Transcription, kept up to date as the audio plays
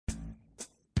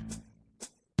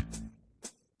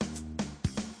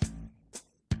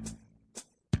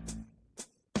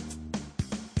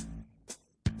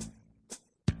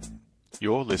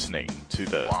You're listening to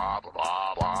the blah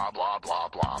blah blah blah blah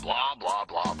blah blah blah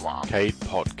blah blah Cade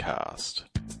Podcast.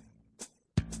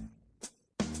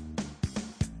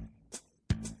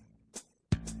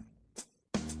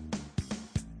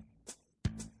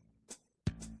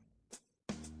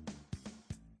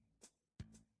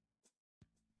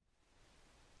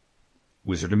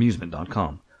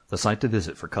 WizardAmusement.com, the site to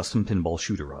visit for custom pinball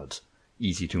shooter rods.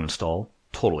 Easy to install,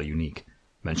 totally unique.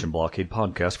 Mention Blockade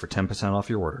Podcast for 10% off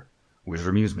your order.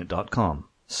 WizardAmusement.com,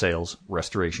 sales,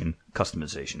 restoration,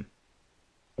 customization.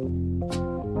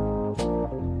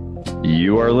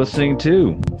 You are listening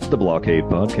to the Blockade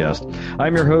Podcast.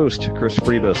 I'm your host, Chris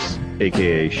Priebus,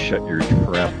 a.k.a. Shut Your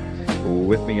Trap.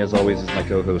 With me, as always, is my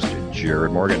co-host,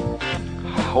 Jared Morgan.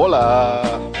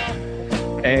 Hola!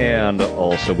 And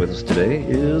also with us today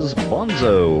is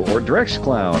Bonzo, or Drex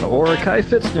Clown, or Kai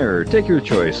Fitzner. Take your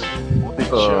choice.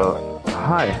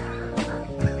 Hi.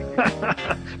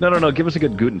 No. Give us a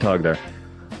good Guten Tag there.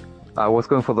 I was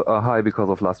going for the hi because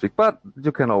of last week, but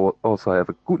you can also have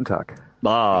a Guten Tag.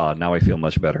 Ah, now I feel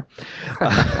much better.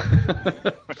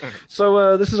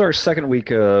 So this is our second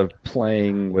week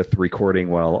playing with recording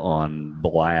while on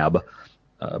Blab,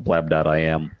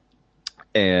 blab.im.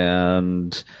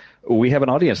 And we have an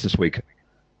audience this week.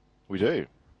 We do.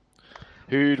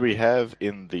 Who do we have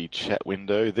in the chat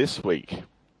window this week?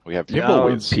 We have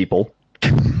Pimblewiz. People.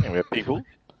 Yeah, we have people.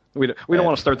 We don't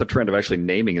want to start the trend of actually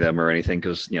naming them or anything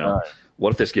because,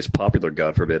 what if this gets popular,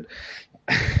 God forbid?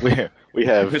 We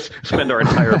have... Spend our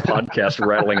entire podcast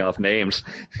rattling off names.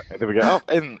 And then we go,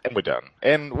 and we're done.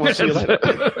 And we'll see you later.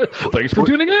 Thanks for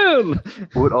tuning in!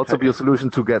 Would also be a solution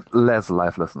to get less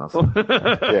live listeners.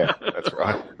 Yeah, that's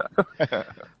right.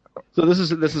 So this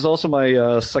is also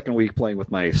my second week playing with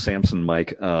my Samson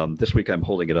mic. This week I'm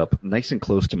holding it up nice and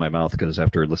close to my mouth because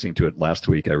after listening to it last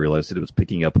week, I realized that it was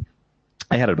picking up.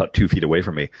 I had it about 2 feet away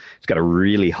from me. It's got a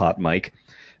really hot mic,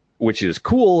 which is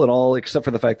cool and all, except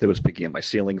for the fact that it was picking up my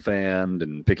ceiling fan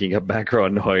and picking up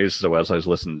background noise. So as I was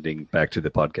listening back to the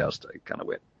podcast, I kind of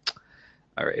went,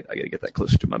 all right, I got to get that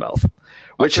closer to my mouth,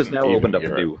 which has now opened up a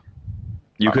new.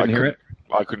 You couldn't hear it?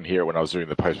 I couldn't hear it when I was doing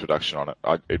the post-production on it.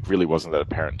 It really wasn't that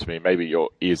apparent to me. Maybe your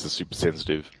ears are super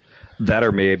sensitive. That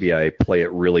or maybe I play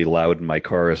it really loud in my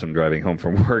car as I'm driving home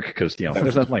from work because,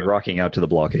 there's nothing like rocking out to the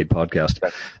Blockade Podcast.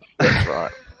 That's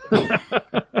right.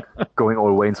 Going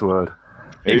all Wayne's World.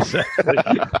 Exactly.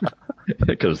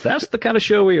 Because that's the kind of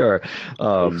show we are.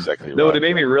 Exactly no, right. it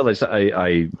made me realize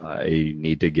I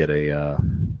need to get I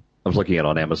was looking at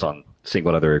on Amazon, seeing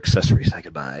what other accessories I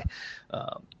could buy.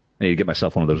 I need to get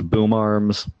myself one of those boom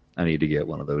arms. I need to get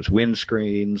one of those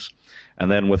windscreens. And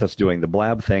then with us doing the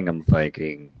Blab thing, I'm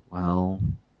thinking, well,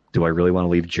 do I really want to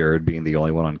leave Jared being the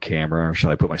only one on camera? Or should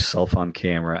I put myself on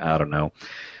camera? I don't know.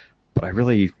 But I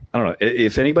don't know.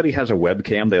 If anybody has a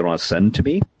webcam they want to send to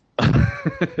me,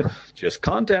 just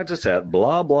contact us at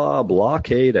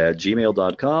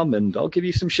blockade@gmail.com and I'll give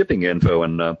you some shipping info.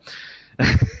 And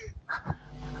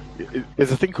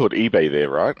there's a thing called eBay there,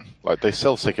 right? Like they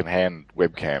sell second-hand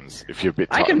webcams if you're a bit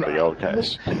tight on the old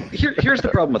cash. Here's the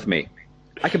problem with me.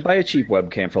 I could buy a cheap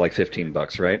webcam for like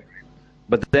 $15, right?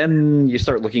 But then you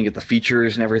start looking at the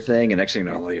features and everything, and next thing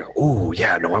you know, you go, oh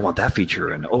yeah, no, I want that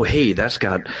feature, and oh hey, that's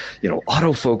got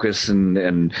autofocus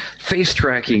and face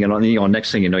tracking, and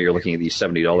next thing you know, you're looking at these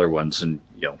 $70 ones, and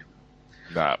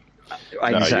Nah.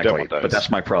 Exactly. But that's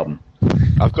my problem.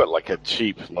 I've got like a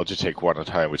cheap Logitech one at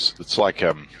home, which it's like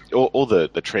all the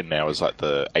trend now is like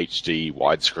the HD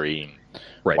widescreen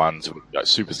ones with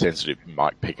super sensitive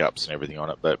mic pickups and everything on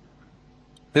it. But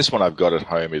this one I've got at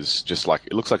home is just like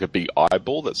it looks like a big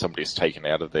eyeball that somebody's taken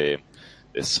out of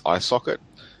this eye socket,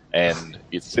 and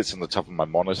it sits on the top of my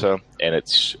monitor, and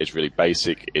it's really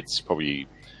basic. It's probably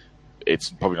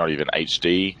not even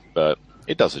HD, but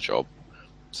it does the job.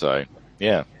 So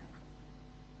yeah.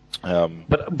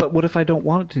 But what if I don't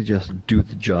want it to just do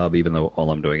the job, even though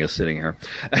all I'm doing is sitting here?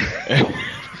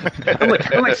 I'm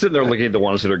like sitting there looking at the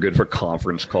ones that are good for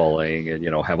conference calling and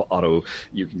have auto.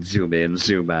 You can zoom in,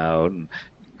 zoom out. And...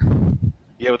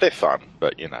 Yeah, but they're fun.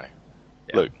 But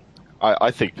look, I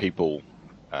think people.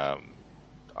 I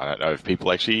don't know if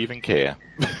people actually even care.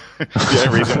 The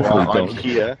only reason why I'm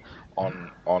here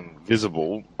on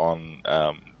visible on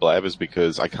Blab is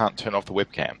because I can't turn off the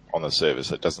webcam on the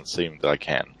service. It doesn't seem that I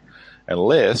can.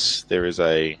 Unless there is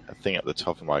a thing at the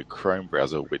top of my Chrome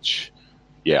browser, which,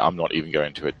 I'm not even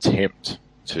going to attempt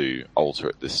to alter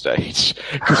at this stage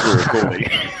because we're recording.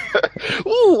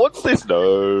 Ooh, what's this?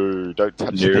 No, don't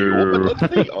touch the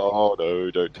thing. Oh,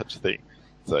 no, don't touch the thing.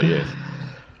 So, yes.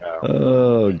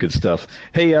 Oh, good stuff.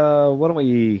 Hey, why don't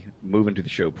we move into the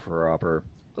show proper?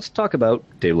 Let's talk about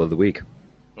Table of the Week.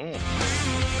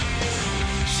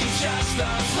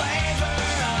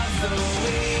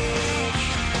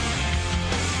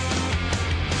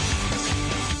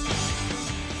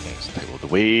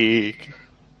 week.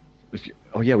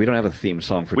 Oh yeah, we don't have a theme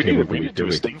song for We Table need of the to Week, do do a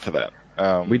we? sting for that.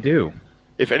 We do.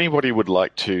 If anybody would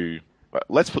like to,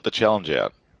 let's put the challenge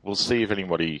out. We'll see if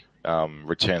anybody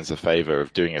returns the favor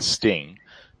of doing a sting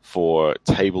for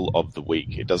Table of the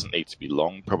Week. It doesn't need to be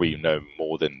long, probably no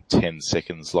more than 10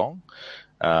 seconds long.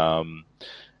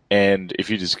 And if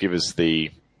you just give us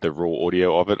the raw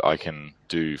audio of it, I can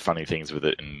do funny things with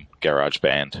it in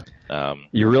GarageBand.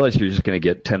 You realize you're just going to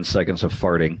get 10 seconds of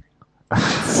farting. 10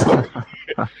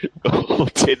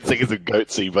 seconds of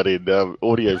goatsy, but in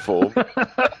audio form.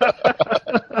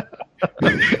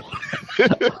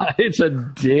 It's a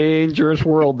dangerous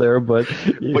world there, but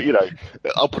But, you know,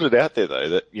 I'll put it out there, though,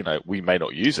 that, you know, we may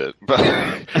not use it, but you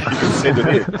can send it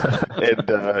in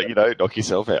and, you know, knock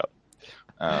yourself out.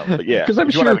 But, yeah. because I'm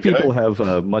Do you wanna sure have a go? people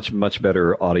have much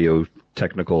better audio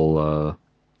technical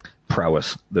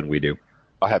prowess than we do.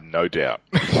 I have no doubt.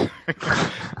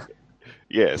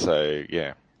 Yeah, so,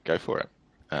 yeah, go for it.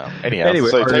 Anyhow, Anyway,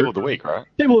 so our- Table of the Week, right?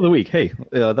 Table of the Week. Hey,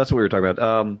 that's what we were talking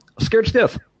about. Scared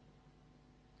Stiff.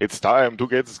 It's time to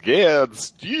get scared,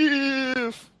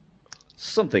 stiff.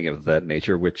 Something of that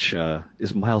nature, which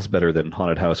is miles better than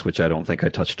Haunted House, which I don't think I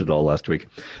touched at all last week.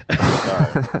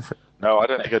 No, I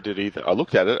don't think I did either. I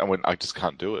looked at it and went, I just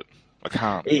can't do it. I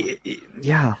can't.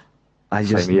 Yeah, I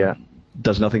just Same, yeah.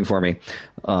 does nothing for me.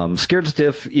 Scared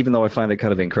Stiff, even though I find it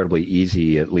kind of incredibly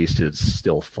easy, at least it's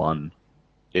still fun.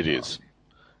 It is.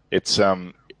 It's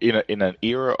in an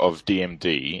era of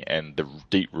DMD and the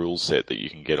deep rule set that you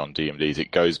can get on DMDs.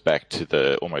 It goes back to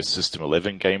the almost System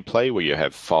 11 gameplay where you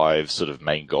have 5 sort of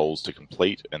main goals to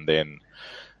complete, and then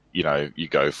you know you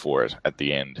go for it at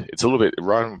the end. It's a little bit. It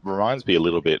reminds me a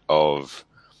little bit of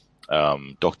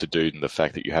Dr. Dude and the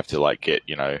fact that you have to like get,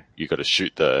 you know, you got to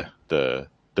shoot the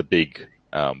big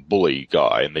bully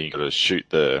guy, and then you got to shoot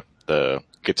the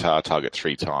guitar target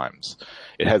 3 times.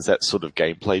 It has that sort of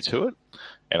gameplay to it,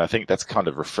 and I think that's kind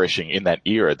of refreshing in that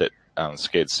era that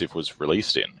Scared Stiff was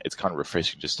released in. It's kind of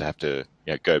refreshing just to have to,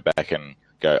 you know, go back and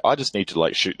go, I just need to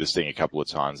like shoot this thing a couple of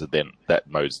times, and then that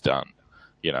mode's done.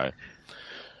 You know,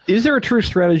 Is there a true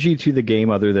strategy to the game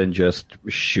other than just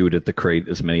shoot at the crate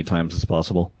as many times as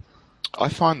possible? I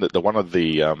find that one of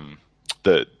the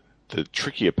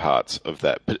trickier parts of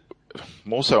that, but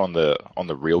more so on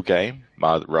the real game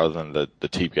rather than the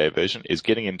TPA version, is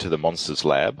getting into the monster's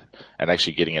lab and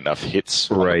actually getting enough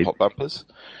hits on Right. the pop bumpers.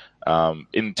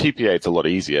 In TPA, it's a lot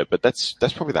easier, but that's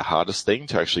probably the hardest thing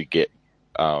to actually get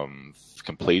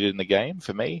completed in the game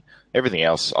for me. Everything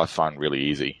else I find really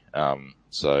easy. The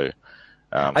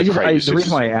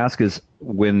reason why I ask is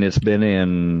when it's been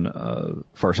in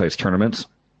Farsight's tournaments,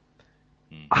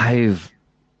 I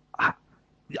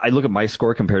look at my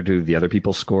score compared to the other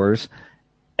people's scores,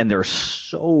 and they're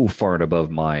so far and above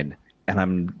mine, and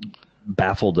I'm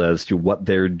baffled as to what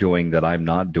they're doing that I'm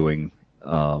not doing,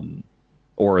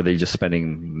 or are they just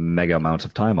spending mega amounts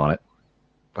of time on it?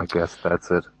 I guess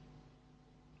that's it.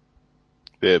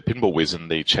 The Pinball Whiz in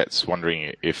the chat's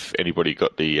wondering if anybody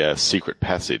got the secret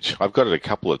passage. I've got it a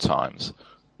couple of times,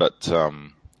 but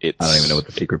it's... I don't even know what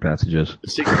the secret passage is. The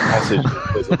secret passage,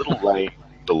 there's a little lane to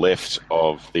the left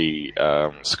of the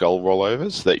skull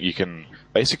rollovers that you can...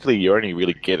 Basically, you only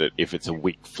really get it if it's a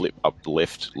weak flip up the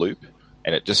left loop,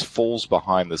 and it just falls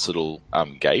behind this little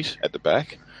gate at the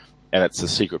back, and it's a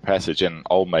secret passage, and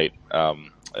old mate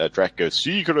Drac goes,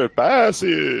 secret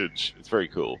passage! It's very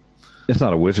cool. It's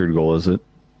not a wizard goal, is it?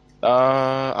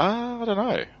 I don't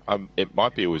know. It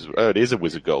might be a wizard. Oh, it is a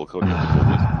wizard goal. According to the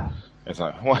book. It's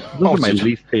like, what? Those are my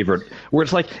least favorite. Where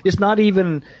it's like it's not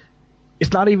even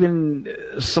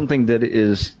something that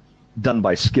is done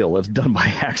by skill. It's done by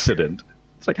accident.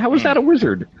 It's like, how is that a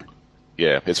wizard?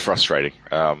 Yeah, it's frustrating.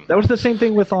 That was the same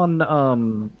thing with on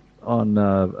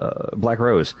Black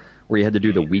Rose, where you had to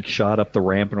do the weak shot up the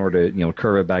ramp in order to, you know,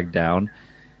 curve it back down.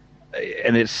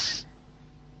 And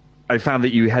I found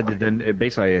that you had to then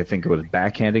basically, I think it was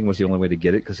backhanding was the only way to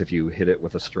get it, because if you hit it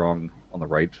with a strong on the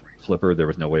right flipper, there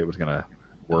was no way it was going to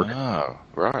work. Oh,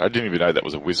 right. I didn't even know that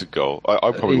was a wizard goal.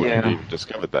 I probably wouldn't have even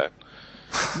discovered that.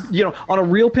 You know, on a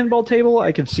real pinball table,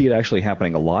 I can see it actually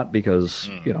happening a lot because,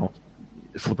 you know,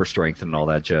 flipper strength and all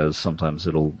that jazz. Sometimes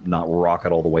it'll not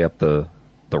rocket all the way up the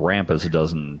ramp as it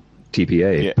does in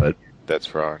TPA. Yeah, but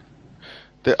that's right.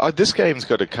 This game's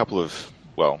got a couple of,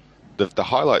 well, the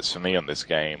highlights for me on this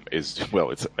game is,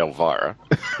 well, it's Elvira,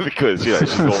 because, you know,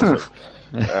 she's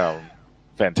awesome.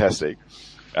 Fantastic.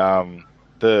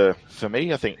 For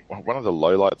me, I think one of the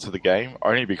lowlights of the game,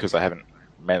 only because I haven't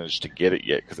managed to get it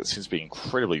yet, because it seems to be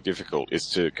incredibly difficult, is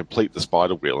to complete the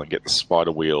spider wheel and get the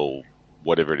spider wheel,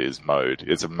 whatever it is, mode.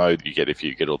 It's a mode you get if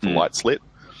you get all the lights lit.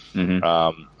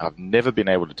 Mm-hmm. I've never been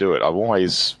able to do it. I've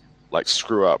always like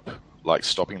screw up like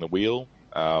stopping the wheel.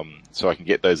 So I can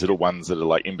get those little ones that are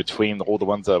like in between all the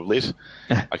ones that I've lit.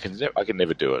 I can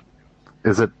never do it.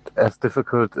 Is it as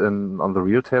difficult on the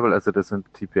real table as it is in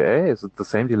TPA? Is it the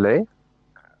same delay?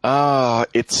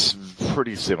 It's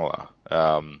pretty similar.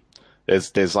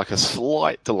 There's like a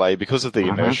slight delay because of the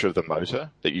inertia of the motor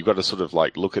that you've got to sort of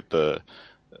like look at the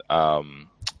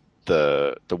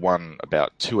one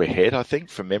about 2 ahead, I think,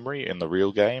 from memory in the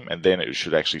real game, and then it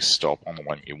should actually stop on the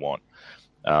one you want.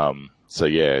 So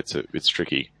yeah, it's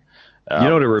tricky. You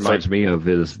know what it reminds me of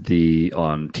is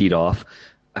on Teed Off,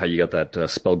 how you got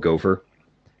that spell gopher.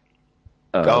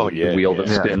 The wheel that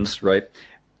spins, right?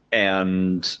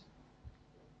 And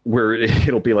where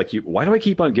it'll be like, why do I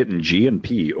keep on getting G and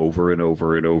P over and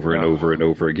over and over and over and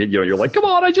over again? You're like, come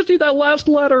on, I just need that last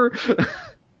letter.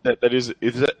 Is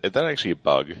that actually a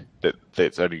bug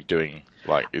that's only doing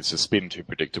like it's a spin too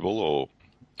predictable, or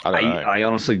I don't know. I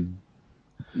honestly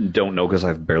don't know because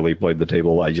I've barely played the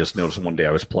table. I just noticed one day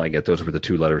I was playing it. Those were the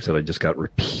 2 letters that I just got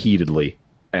repeatedly,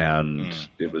 and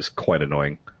it was quite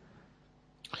annoying.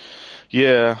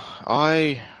 Yeah,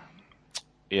 I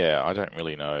don't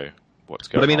really know what's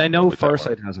going on. But I mean, I know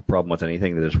Farsight has a problem with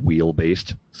anything that is wheel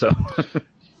based. So,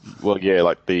 well, yeah,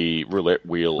 like the roulette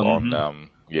wheel on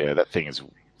that thing is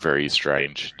very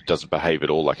strange. It doesn't behave at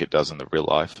all like it does in the real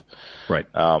life. Right.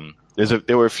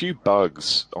 There were a few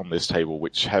bugs on this table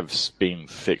which have been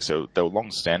fixed. They were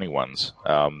long-standing ones.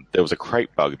 There was a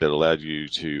crate bug that allowed you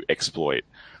to exploit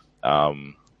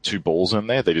 2 balls in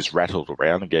there. They just rattled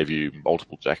around and gave you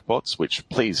multiple jackpots, which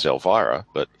pleased Elvira,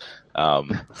 but but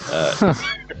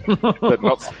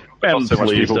not so much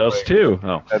pleased people. Us too.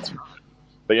 Oh.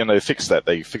 But they fixed that.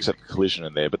 They fixed up the collision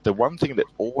in there. But the one thing that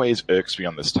always irks me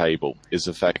on this table is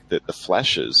the fact that the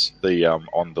flashes,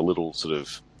 on the little sort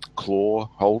of claw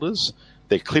holders,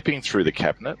 they're clipping through the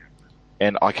cabinet,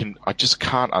 and I just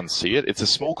can't unsee it. It's a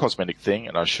small cosmetic thing,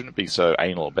 and I shouldn't be so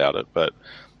anal about it, but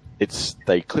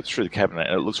they clip through the cabinet,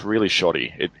 and it looks really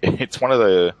shoddy. It's one of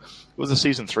it was a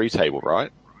season 3 table,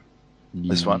 right?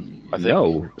 This one, I think.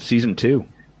 No, season 2.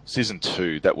 Season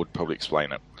 2, that would probably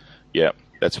explain it. Yeah,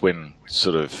 that's when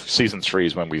sort of season 3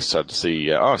 is when we start to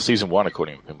see. Season 1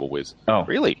 according to Pinball Wiz. Oh,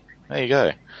 really? There you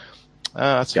go.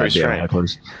 That's very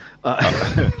strange.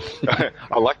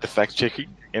 I like the fact checking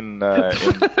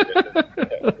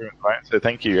so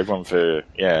thank you everyone for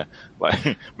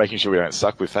making sure we don't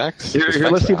suck with facts. Here,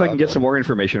 let's see if I can get some more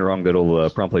information wrong that'll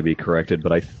promptly be corrected.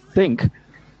 But I think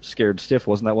Scared Stiff,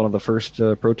 wasn't that one of the first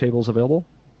pro tables available?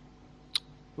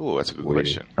 Oh, that's a good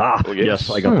question. Yes,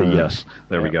 I got the yes.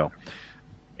 There we go.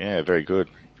 Yeah, very good.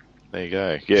 There you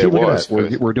go. Yeah, see, look at us.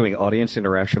 We're doing audience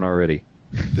interaction already.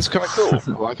 It's kind of cool.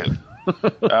 I like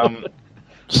it.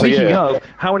 Speaking of,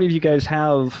 how many of you guys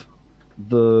have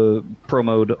the Pro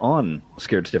Mode on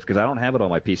Scared Stiff? Because I don't have it on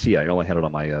my PC. I only had it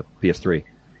on my PS3.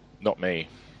 Not me.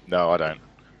 No, I don't.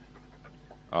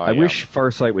 I wish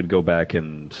Farsight would go back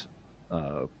and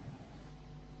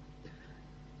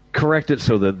correct it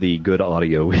so that the good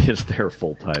audio is there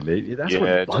full time. That's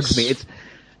what bugs me.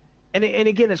 And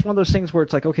again, it's one of those things where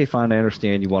it's like, okay, fine, I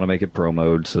understand you want to make it Pro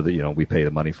Mode so that we pay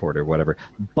the money for it or whatever.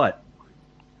 But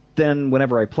then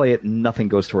whenever I play it, nothing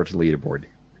goes towards the leaderboard.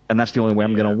 And that's the only way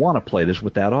I'm going to want to play this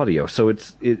without audio. So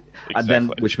exactly.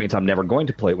 Then, which means I'm never going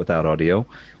to play it without audio.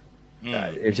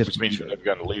 Which means you're never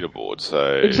going to leaderboard.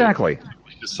 So exactly.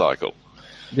 It's a cycle.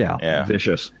 Yeah.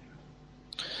 Vicious.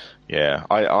 Yeah,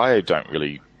 I don't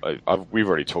really. We've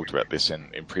already talked about this in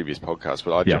previous podcasts,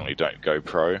 but I generally don't go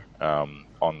pro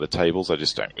on the tables. I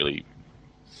just don't really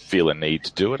feel a need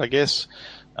to do it, I guess.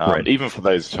 Right. Even for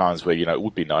those times where it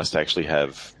would be nice to actually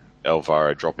have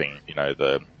Elvira dropping,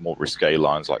 the more risque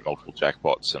lines like multiple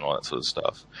jackpots and all that sort of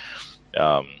stuff.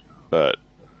 But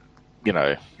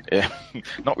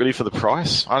not really for the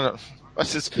price. I don't.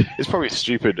 It's probably a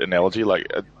stupid analogy.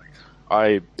 Like,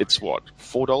 it's what,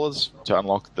 $4 to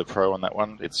unlock the Pro on that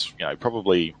one. It's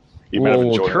probably the amount of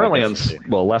enjoyment. Currently,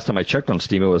 last time I checked on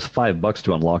Steam, it was $5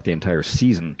 to unlock the entire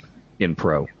season in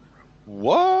Pro.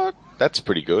 What? That's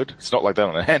pretty good. It's not like that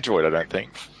on an Android, I don't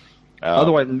think.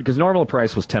 Otherwise, because normal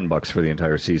price was $10 for the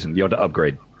entire season. You had to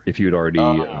upgrade if you'd already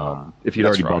bought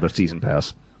a season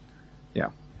pass. Yeah.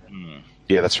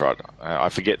 Yeah, that's right. I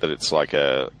forget that it's like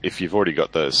if you've already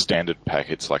got the standard pack,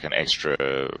 it's like an extra,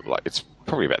 it's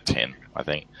probably about 10, I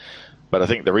think. But I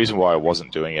think the reason why I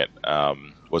wasn't doing it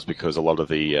was because a lot of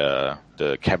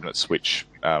the cabinet switch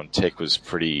tech was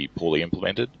pretty poorly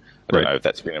implemented. I don't know if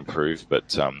that's been improved, but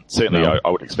certainly I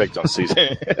would expect on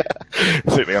season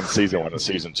certainly on season 1 and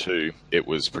season 2 it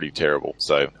was pretty terrible.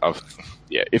 So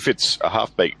if it's a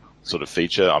half-baked sort of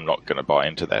feature, I'm not going to buy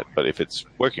into that. But if it's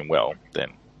working well,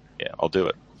 then I'll do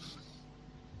it.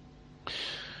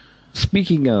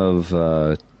 Speaking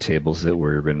of tables that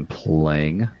we've been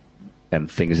playing and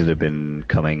things that have been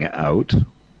coming out,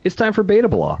 it's time for Beta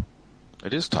Blah.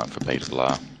 It is time for Beta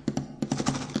Blah.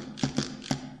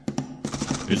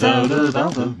 It's out of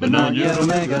Alpha, but not yet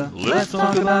Omega. Let's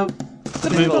talk about the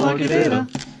Pinball Arcade Beta.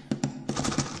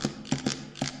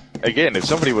 Again, if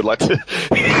somebody would like to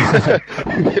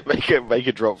make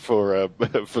a drop for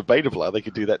Beta Blah, they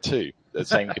could do that too. The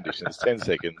same conditions, 10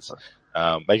 seconds.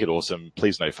 Make it awesome.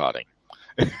 Please no farting.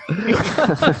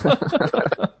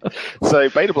 So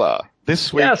Beta Blah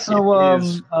this week is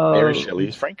Mary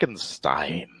Shelley's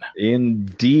Frankenstein.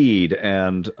 Indeed,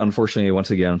 and unfortunately,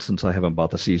 once again, since I haven't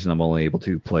bought the season, I'm only able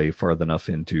to play far enough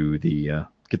into the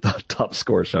get the top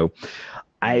score. So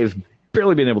I've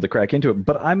barely been able to crack into it,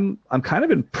 but I'm kind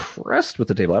of impressed with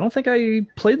the table. I don't think I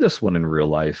played this one in real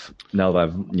life. Now that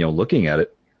I'm looking at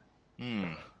it,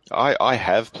 I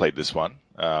have played this one.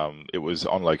 It was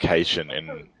on location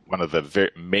in one of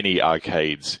the many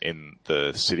arcades in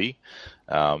the city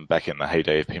back in the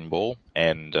heyday of pinball,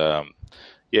 and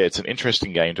it's an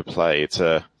interesting game to play.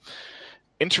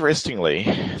 Interestingly,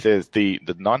 there's the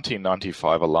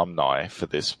 1995 alumni for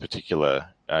this particular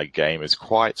game is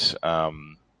quite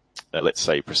let's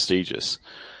say prestigious.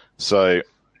 So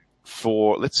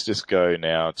let's just go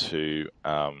now to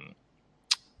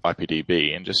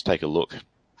IPDB and just take a look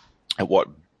at what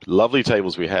lovely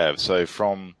tables we have. So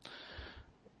from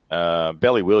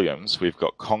Bally Williams, we've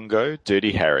got Congo,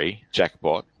 Dirty Harry,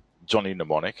 Jackpot, Johnny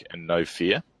Mnemonic, and No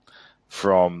Fear.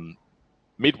 From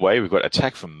Midway, we've got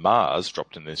Attack from Mars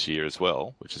dropped in this year as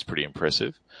well, which is pretty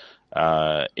impressive.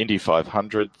 Indy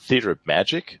 500, Theatre of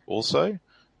Magic also.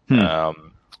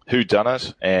 Who Done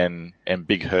It and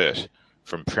Big Hurt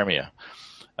from Premier.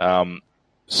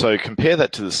 So compare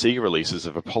that to the Sega releases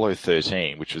of Apollo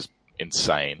 13, which was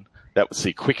insane. That was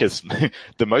the quickest,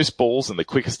 the most balls and the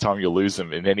quickest time you'll lose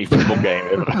them in any football game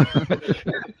ever.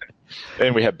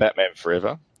 Then we have Batman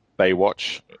Forever,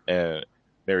 Baywatch,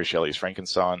 Mary Shelley's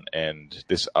Frankenstein, and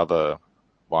this other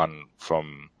one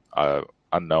from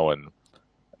unknown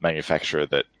manufacturer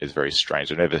that is very strange.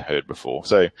 I've never heard before.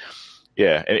 So,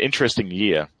 yeah, an interesting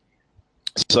year.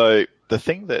 So the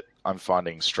thing that I'm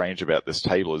finding strange about this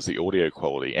table is the audio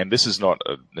quality, and this is not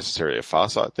necessarily a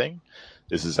Farsight thing.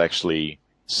 This is actually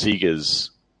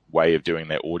Sega's way of doing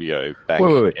their audio back in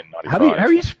 95. How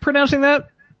are you pronouncing that?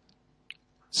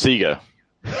 Sega.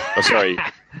 Oh, sorry.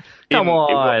 Come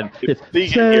on. It's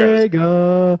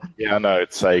Sega. Yeah, I know,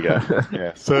 it's Sega.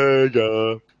 Yeah,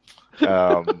 Sega.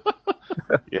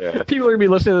 Yeah. People are going to be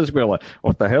listening to this and be like,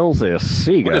 what the hell's this?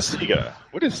 Sega. What is Sega?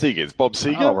 What is Sega? Is Bob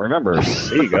Seger? Oh, remember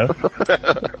Sega.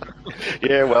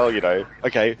 Yeah, well,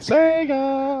 okay,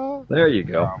 Sega. There you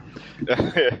go.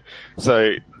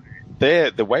 So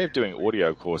the way of doing audio,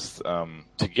 of course,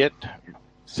 to get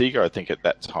Sega, I think at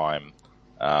that time,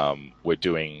 were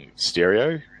doing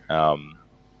stereo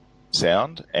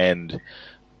sound, and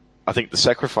I think the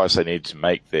sacrifice they needed to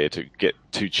make there to get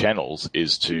two channels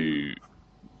is to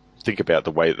think about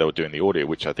the way that they were doing the audio,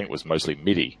 which I think was mostly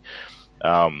MIDI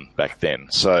back then.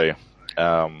 So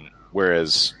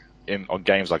whereas on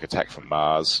games like Attack from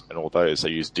Mars and all those, they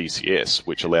used DCS,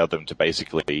 which allowed them to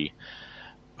basically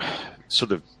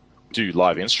sort of do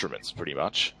live instruments pretty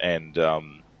much and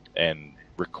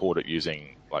record it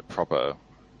using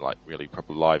really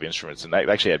proper live instruments. And they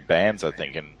actually had bands, I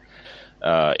think,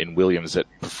 in Williams that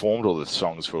performed all the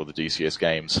songs for all the DCS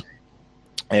games.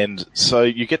 And so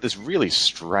you get this really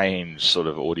strange sort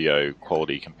of audio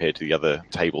quality compared to the other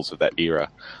tables of that era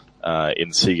in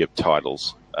Sega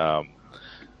titles.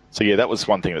 So yeah, that was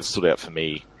one thing that stood out for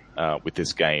me with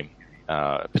this game,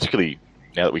 particularly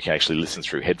now that we can actually listen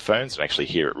through headphones and actually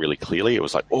hear it really clearly. It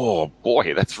was like, oh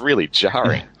boy, that's really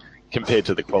jarring compared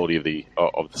to the quality of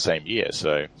the same year.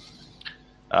 So,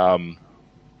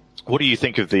 what do you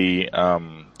think of the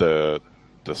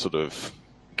sort of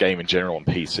game in general on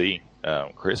PC,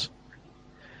 Chris?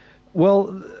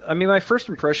 Well, I mean, my first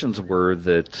impressions were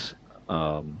that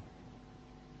there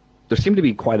seemed to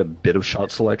be quite a bit of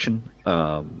shot selection.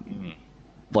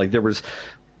 Like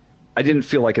I didn't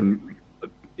feel like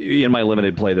in my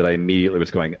limited play that I immediately was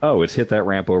going, oh, it's hit that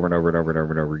ramp over and over and over and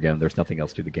over and over again. There's nothing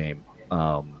else to the game.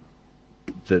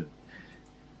 That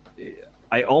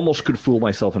I almost could fool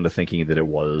myself into thinking that it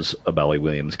was a Bally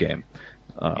Williams game.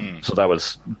 So that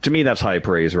was, to me, that's high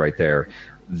praise right there.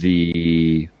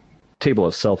 The table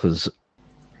itself is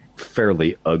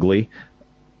fairly ugly.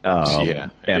 Yeah,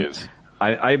 it is.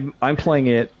 I'm playing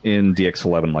it in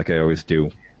DX11 like I always do.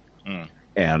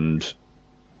 And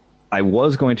I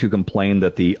was going to complain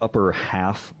that the upper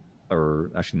half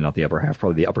or actually not the upper half,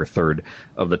 probably the upper third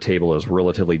of the table is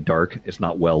relatively dark. It's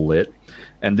not well lit.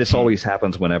 And this always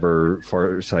happens whenever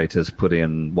Farsight has put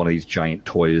in one of these giant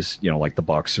toys, like the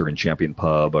Boxer in Champion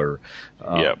Pub or,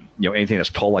 anything that's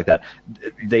tall like that.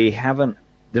 They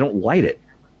don't light it.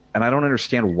 And I don't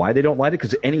understand why they don't light it,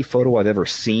 because any photo I've ever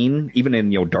seen, even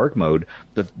in dark mode,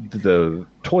 the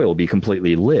toy will be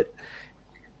completely lit.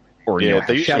 Or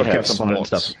shadow caps on it and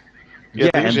stuff. Yeah,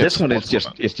 and this one is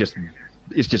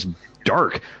just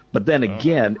dark. But then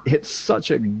again, it's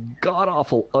such a god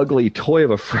awful ugly toy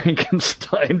of a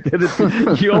Frankenstein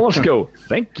that you almost go,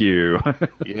 thank you.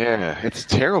 Yeah, it's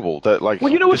terrible. That well,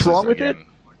 you know what's wrong with it?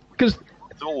 Because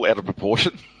it's all out of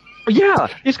proportion. Yeah,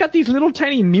 it's got these little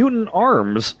tiny mutant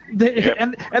arms,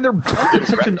 and they're built at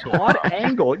such an odd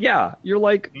angle. Yeah, you're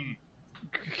like,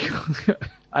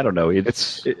 I don't know.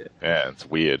 It's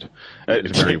weird.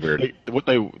 It's very weird.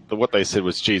 What they said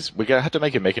was, geez, we're gonna have to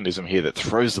make a mechanism here that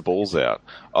throws the balls out.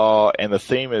 And the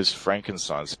theme is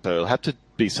Frankenstein, so it'll have to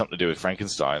be something to do with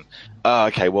Frankenstein.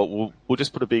 Okay, well we'll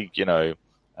just put a big,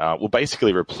 we'll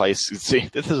basically replace. See,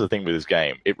 this is the thing with this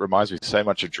game. It reminds me so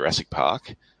much of Jurassic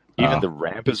Park. Even the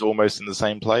ramp is almost in the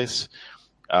same place,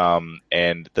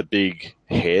 and the big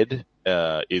head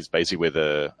is basically where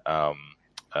the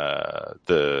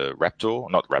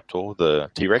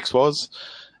T-Rex was,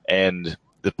 and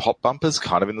the pop bumper's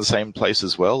kind of in the same place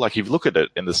as well. Like, if you look at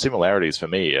it, and the similarities for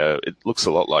me, it looks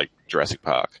a lot like Jurassic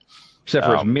Park. Except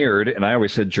for it's mirrored, and I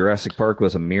always said Jurassic Park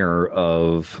was a mirror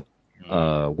of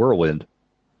Whirlwind.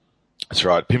 That's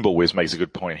right. Pinball Whiz makes a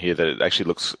good point here that it actually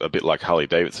looks a bit like Harley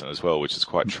Davidson as well, which is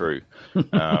quite true.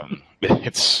 So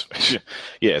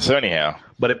anyhow.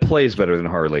 But it plays better than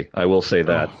Harley, I will say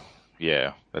that.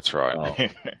 Yeah, that's right. Oh.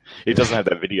 It doesn't have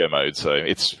that video mode, so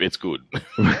it's good.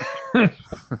 And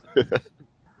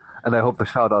I hope the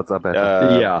shout-outs are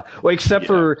better. Yeah. Well, except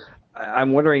for,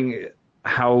 I'm wondering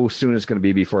how soon it's going to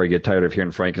be before I get tired of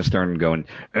hearing Frankenstein going,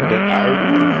 yeah,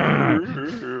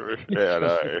 I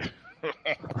know.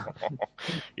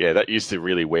 Yeah, that used to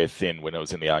really wear thin when it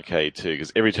was in the arcade too,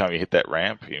 because every time you hit that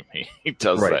ramp, he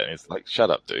does that, and it's like, shut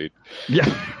up, dude. Yeah.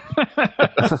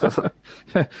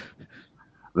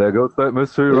 There goes that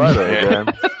mystery rider again.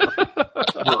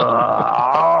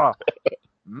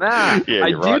 Man, yeah,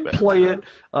 I did play it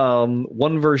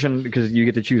one version, because you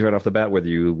get to choose right off the bat whether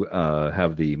you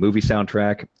have the movie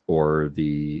soundtrack or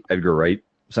the Edgar Wright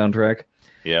soundtrack.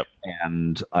 Yep.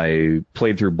 And I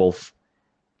played through both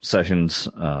sessions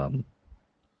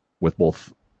with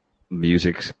both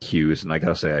music cues, and I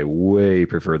gotta say I way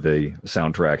prefer the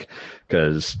soundtrack,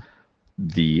 because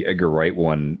the Edgar Wright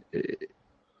one,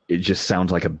 it just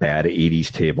sounds like a bad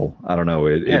 80s table. I don't know.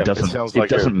 It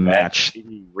doesn't match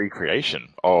recreation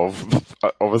of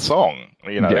a song.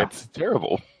 It's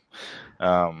terrible.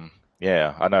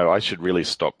 Yeah, I know. I should really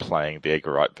stop playing the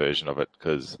Edgar Wright version of it,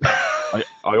 because I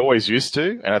always used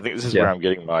to, and I think this is where I'm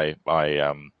getting my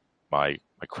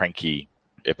cranky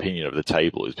opinion of the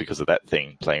table, is because of that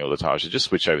thing playing all the time. I should just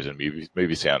switch over to the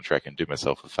movie soundtrack and do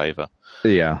myself a favor.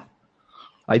 Yeah.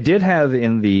 I did have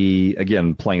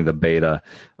again, playing the beta,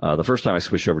 the first time I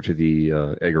switched over to the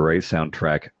Edgar Wright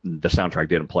soundtrack, the soundtrack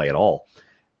didn't play at all.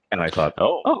 And I thought,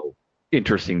 oh,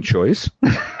 interesting choice.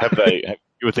 You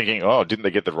were thinking, didn't they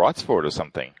get the rights for it or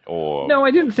something? Or no, I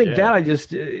didn't think that.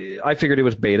 I figured it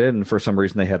was beta, and for some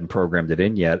reason they hadn't programmed it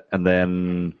in yet. And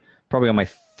then probably on my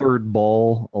third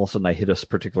ball, all of a sudden I hit a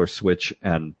particular switch,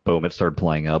 and boom, it started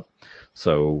playing up.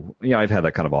 So, I've had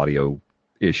that kind of audio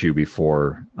issue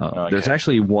before. There's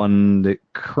actually one that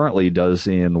currently does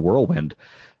in Whirlwind,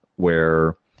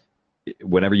 where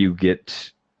whenever you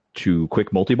get to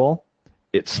quick multi-ball,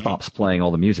 it stops playing all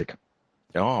the music.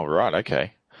 Oh, right,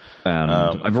 okay. And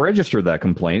I've registered that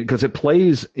complaint, because it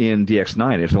plays in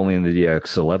DX9. It's only in the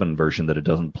DX11 version that it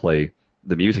doesn't play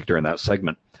the music during that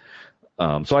segment.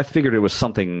 So I figured it was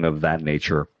something of that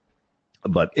nature.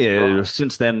 But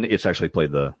since then, it's actually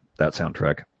played that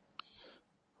soundtrack.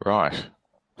 Right.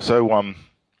 So,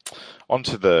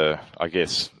 onto I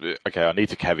need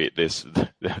to caveat this.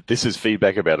 This is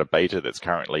feedback about a beta that's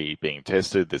currently being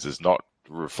tested. This is not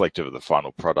reflective of the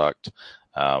final product.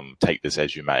 Take this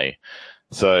as you may.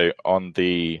 So, on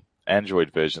the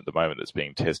Android version at the moment that's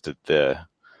being tested, there's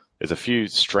a few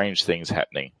strange things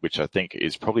happening, which I think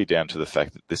is probably down to the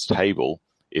fact that this table,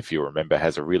 if you remember,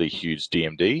 has a really huge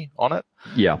DMD on it.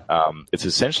 Yeah. It's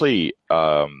essentially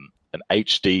an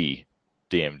HD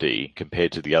DMD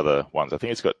compared to the other ones. I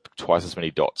think it's got twice as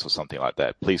many dots or something like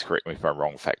that. Please correct me if I'm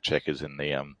wrong, fact checkers in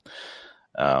the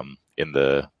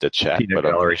chat. Peanut but gallery.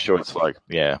 I'm pretty sure it's like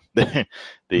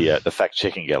the fact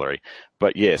checking gallery.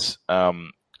 But yes,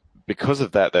 because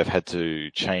of that, they've had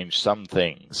to change some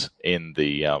things in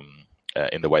the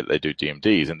in the way that they do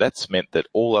DMDs, and that's meant that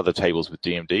all other tables with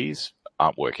DMDs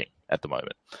aren't working at the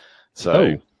moment.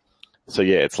 So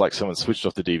yeah, it's like someone switched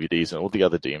off the DVDs and all the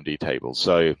other DMD tables.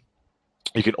 So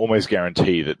you can almost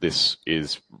guarantee that this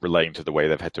is relating to the way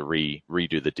they've had to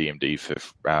redo the DMD for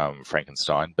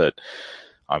Frankenstein, but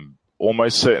I'm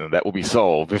almost certain that will be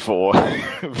solved before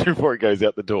it goes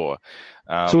out the door.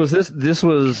 So was this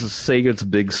was Sega's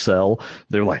big sell?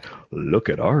 They're like, look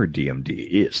at our DMD;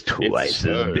 it's twice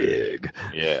as big.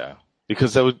 Yeah,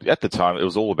 because they were, at the time it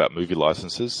was all about movie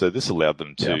licenses, so this allowed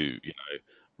them to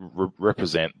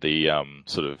represent the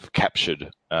sort of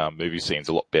captured movie scenes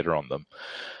a lot better on them.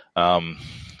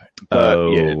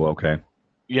 Okay.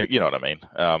 Yeah, you know what I mean.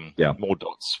 More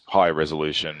dots, higher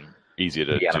resolution, easier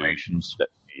to animations.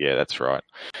 Yeah, that's right.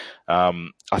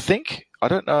 I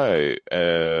don't know.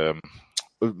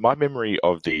 My memory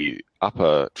of the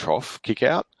upper trough kick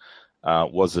out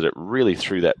was that it really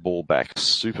threw that ball back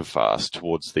super fast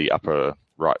towards the upper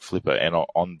right flipper. And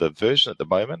on the version at the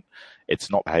moment, it's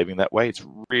not behaving that way. It's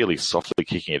really softly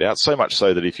kicking it out, so much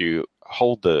so that if you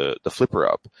hold the flipper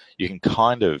up, you can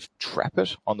kind of trap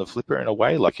it on the flipper in a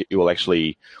way. Like it will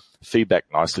actually feedback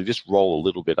nicely. Just roll a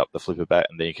little bit up the flipper back,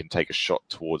 and then you can take a shot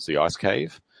towards the ice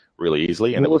cave really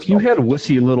easily. And if you had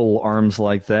wussy little arms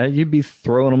like that, you'd be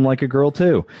throwing them like a girl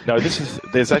too. No,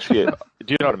 there's actually do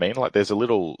you know what I mean? Like there's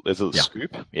a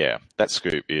scoop. Yeah, that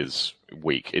scoop is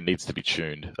weak. It needs to be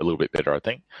tuned a little bit better, I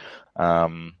think.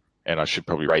 And I should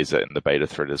probably raise that in the beta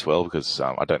thread as well, because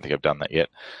I don't think I've done that yet.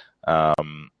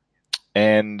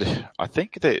 And I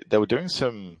think they were doing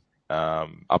some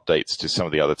updates to some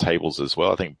of the other tables as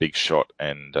well. I think Big Shot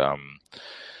and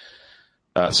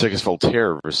Circus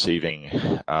Voltaire are receiving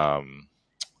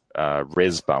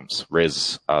res bumps.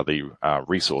 Res are the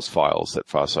resource files that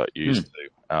Farsight used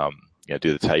to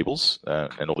do the tables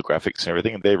and all the graphics and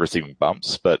everything, and they're receiving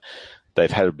bumps, but they've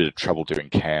had a bit of trouble doing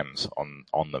cams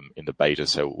on them in the beta,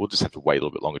 so we'll just have to wait a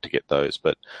little bit longer to get those.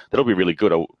 But that'll be really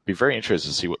good. I'll be very interested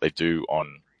to see what they do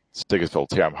on Circus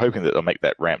Voltaire. I'm hoping that they'll make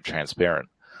that ramp transparent,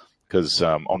 because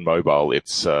on mobile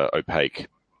it's opaque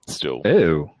still.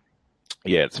 Ew.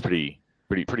 Yeah, it's pretty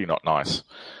not nice.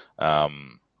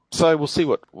 So we'll see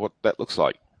what that looks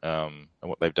like and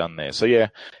what they've done there. So yeah,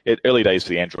 early days for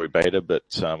the Android beta, but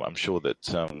I'm sure that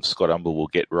Scott Umble will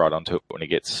get right onto it when he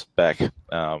gets back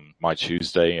my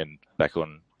Tuesday and back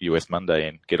on US Monday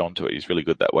and get onto it. He's really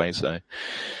good that way. So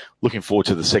looking forward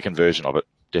to the second version of it,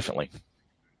 definitely.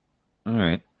 All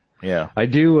right. Yeah. I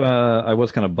do. I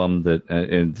was kind of bummed that,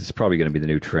 and this is probably going to be the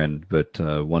new trend, but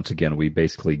once again, we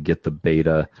basically get the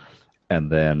beta,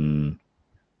 and then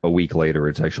a week later,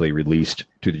 it's actually released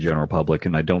to the general public,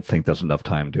 and I don't think that's enough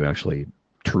time to actually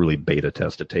truly beta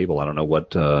test a table. I don't know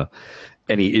what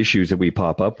any issues that we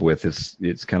pop up with.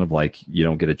 It's kind of like you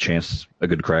don't get a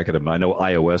good crack at them. I know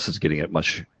iOS is getting it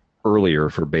much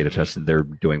earlier for beta testing. They're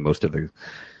doing most of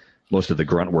the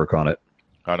grunt work on it.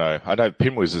 I know.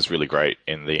 Pinwiz is really great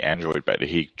in the Android beta.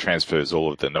 He transfers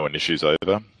all of the known issues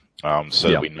over,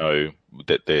 so that we know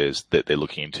that they're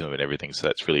looking into them and everything. So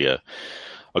that's really a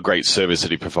great service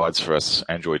that he provides for us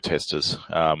Android testers.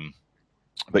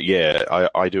 But yeah,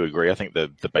 I do agree. I think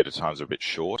the beta times are a bit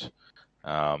short.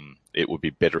 It would be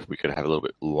better if we could have a little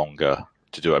bit longer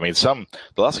to do it. I mean,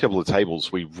 the last couple of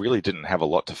tables, we really didn't have a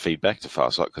lot to feed back to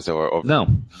Farsight because they were of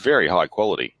very high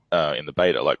quality in the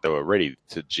beta. Like they were ready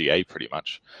to GA pretty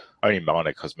much. Only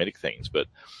minor cosmetic things, but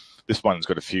this one's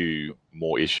got a few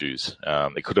more issues.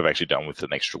 They could have actually done with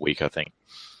an extra week, I think.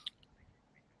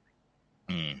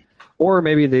 Or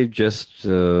maybe they just, I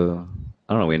don't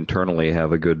know, internally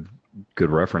have a good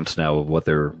reference now of what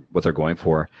they're going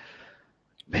for.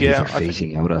 Maybe they're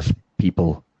phasing out us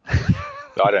people.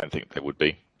 I don't think they would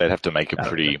be. They'd have to make a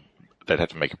pretty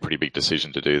big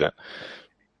decision to do that.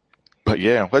 But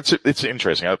yeah, it's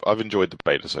interesting. I've enjoyed the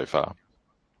beta so far.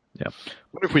 Yeah. I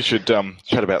wonder if we should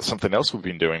chat about something else we've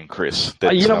been doing, Chris.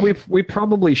 We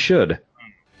probably should.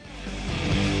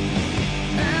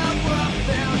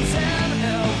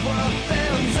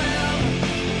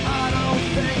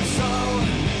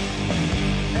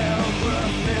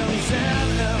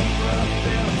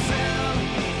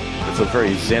 It's a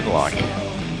very zen-like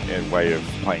way of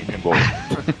playing pinball.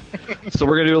 So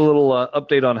we're going to do a little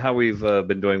update on how we've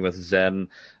been doing with Zen,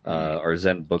 our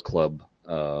Zen book club.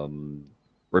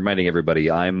 Reminding everybody,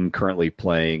 I'm currently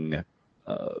playing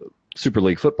Super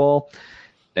League Football,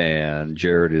 and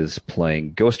Jared is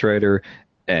playing Ghost Rider,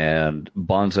 and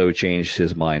Bonzo changed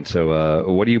his mind.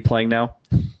 So what are you playing now?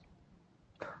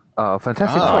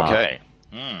 Fantastic Four. Okay.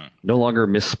 No longer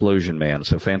Missplosion Man,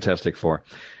 so Fantastic Four.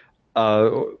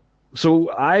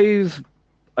 So I've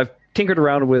tinkered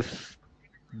around with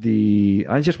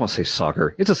I just want to say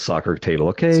soccer. It's a soccer table,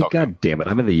 okay? Soccer. God damn it.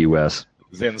 I'm in the U.S.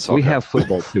 Zen soccer. We have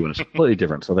football too, and it's completely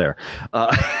different. So there.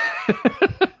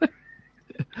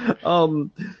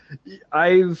 Um,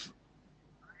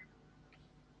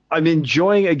 I'm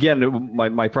enjoying, again,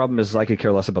 my problem is I could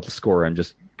care less about the score. I'm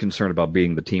just concerned about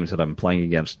beating the teams that I'm playing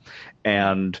against.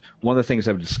 And one of the things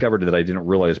I've discovered that I didn't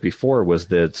realize before was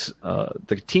that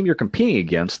the team you're competing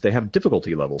against, they have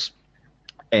difficulty levels.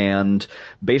 And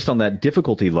based on that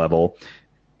difficulty level,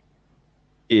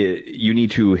 you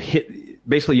need to hit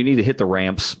the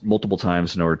ramps multiple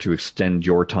times in order to extend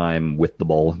your time with the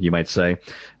ball, you might say,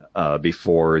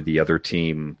 before the other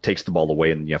team takes the ball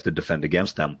away and you have to defend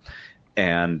against them.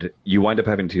 And you wind up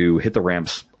having to hit the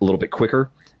ramps a little bit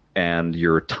quicker, and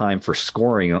your time for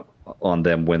scoring on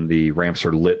them when the ramps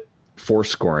are lit for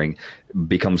scoring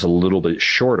becomes a little bit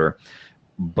shorter.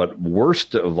 But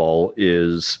worst of all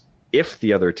is if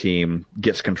the other team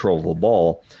gets control of the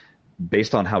ball,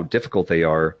 based on how difficult they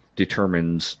are,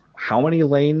 determines how many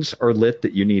lanes are lit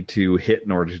that you need to hit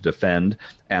in order to defend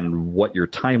and what your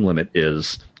time limit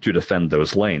is to defend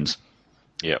those lanes.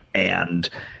 Yeah. And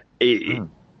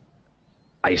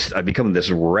I become this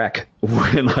wreck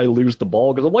when I lose the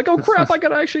ball because I'm like, oh crap, I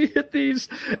gotta actually hit these.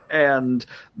 And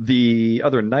the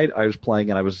other night I was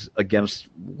playing and I was against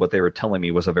what they were telling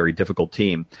me was a very difficult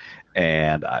team,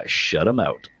 and I shut them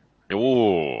out.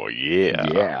 Oh, yeah.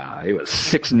 Yeah, it was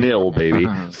 6-0, baby.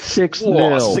 6-0.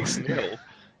 Oh, 6-0.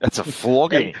 That's a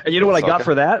flogging. And you know what I got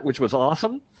for that, which was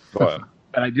awesome? What?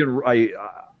 And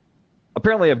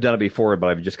apparently I've done it before, but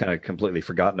I've just kind of completely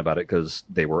forgotten about it because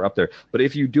they were up there. But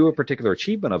if you do a particular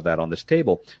achievement of that on this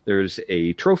table, there's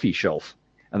a trophy shelf,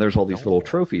 and there's all these little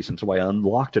trophies. And so I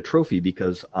unlocked a trophy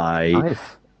because I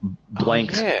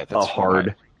blanked a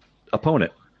hard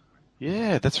opponent.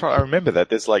 Yeah, that's right. I remember that.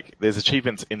 There's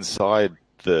achievements inside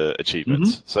the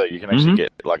achievements, so you can actually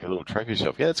get like a little trophy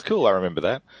shelf. Yeah, that's cool. I remember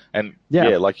that. And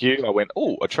yeah, like you, I went,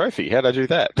 oh, a trophy. How'd I do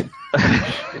that?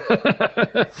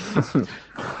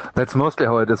 That's mostly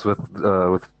how it is with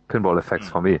pinball effects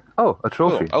for me. Oh, a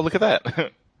trophy. Oh, look at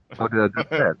that. How did I do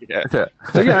that? Yeah.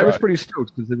 So yeah, I was pretty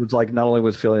stoked because it was like not only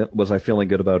was I feeling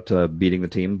good about beating the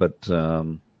team, but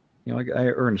I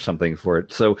earned something for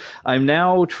it. So I'm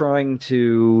now trying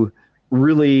to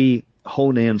really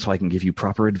hone in so I can give you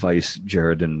proper advice,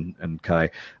 Jared and Kai,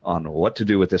 on what to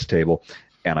do with this table.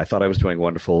 And I thought I was doing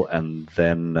wonderful. And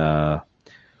then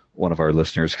one of our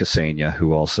listeners, Ksenia,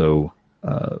 who also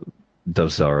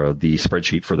does the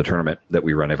spreadsheet for the tournament that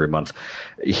we run every month,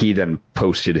 he then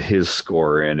posted his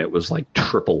score, and it was like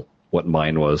triple what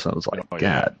mine was. I was like,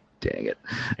 God dang it.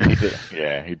 He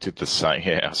did the same.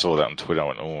 Yeah, I saw that on Twitter. I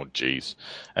went, oh, geez.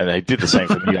 And they did the same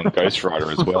for me on Ghost Rider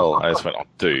as well. I just went, oh,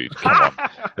 dude, come on.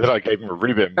 And then I gave him a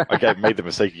ribbon. Made the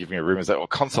mistake of giving him a ribbon. I said, well,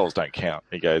 consoles don't count.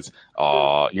 He goes,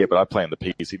 oh, yeah, but I play on the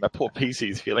PC. My poor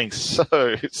PC is feeling so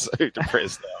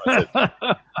depressed now. I said,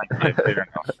 yeah, fair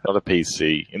enough. Not a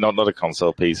PC. Not a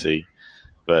console PC.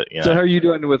 But, So how are you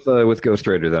doing with Ghost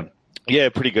Rider then? Yeah,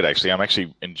 pretty good, actually. I'm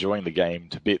actually enjoying the game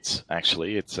to bits,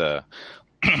 actually. It's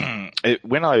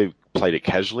when I played it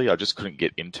casually, I just couldn't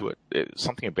get into it.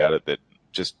 Something about it that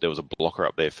there was a blocker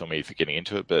up there for me for getting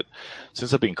into it. But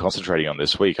since I've been concentrating on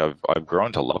this week, I've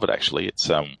grown to love it. Actually, it's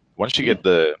once you get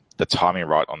the timing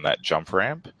right on that jump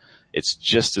ramp, it's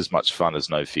just as much fun as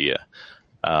No Fear.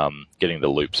 Getting the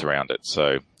loops around it,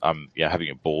 so I'm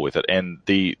having a ball with it. And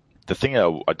the thing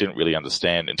I didn't really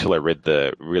understand until I read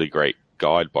the really great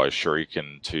guide by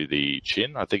Shuriken to the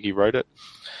Chin, I think he wrote it.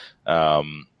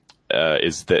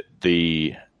 Is that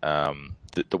the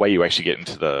way you actually get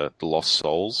into the Lost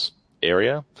Souls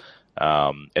area,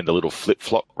 and the little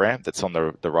flip-flop ramp that's on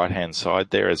the right-hand side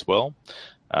there as well.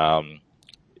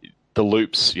 The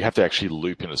loops, you have to actually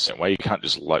loop in a certain way. You can't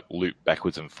just loop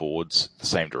backwards and forwards the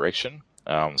same direction.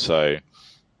 So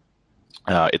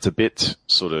it's a bit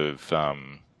sort of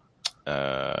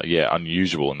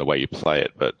unusual in the way you play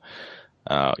it, but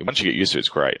once you get used to it, it's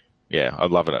great. Yeah, I'm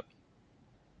loving it.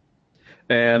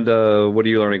 And what are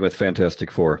you learning with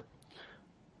Fantastic Four?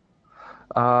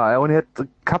 I only had a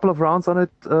couple of rounds on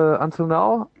it until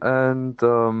now, and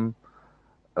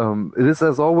it is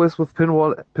as always with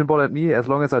pinball at me. As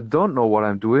long as I don't know what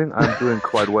I'm doing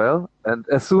quite well. And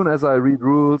as soon as I read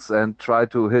rules and try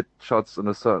to hit shots in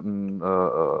a certain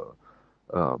row,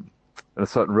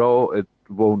 it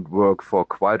won't work for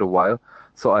quite a while.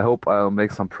 So I hope I'll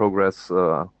make some progress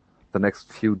the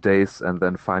next few days, and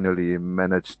then finally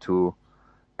manage to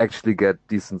actually get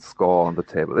decent score on the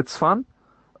table. It's fun,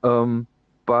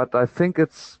 but I think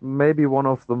it's maybe one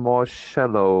of the more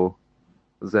shallow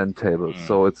Zen tables,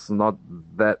 so it's not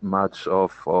that much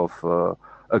of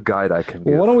a guide I can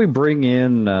Well, give. why don't we bring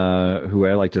in who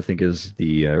I like to think is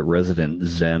the resident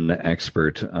Zen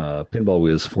expert, Pinball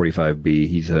Wiz 45B.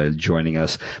 He's joining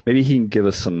us. Maybe he can give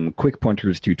us some quick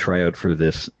pointers to try out for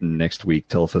this next week.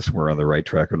 Tell us if we're on the right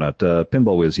track or not.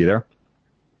 Pinball Wiz, you there?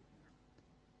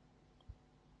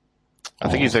 I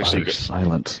think he's actually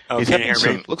silent. He's can you having hear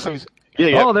some. me? Looks like he's.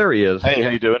 Yeah. Oh, there he is. Hey, how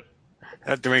you doing?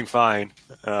 Doing fine.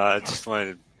 I just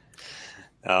wanted.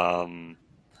 What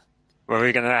were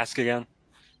we going to ask again?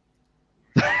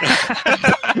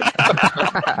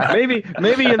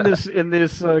 maybe in this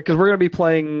because we're going to be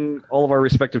playing all of our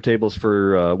respective tables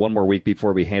for one more week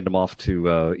before we hand them off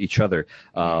to each other.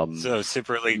 So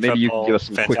Super League maybe Football, you can give us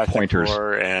some quick Fantastic pointers.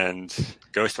 Four, and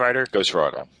Ghost Rider. Ghost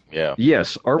Rider. Yeah.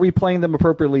 Yes. Are we playing them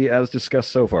appropriately as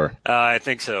discussed so far? I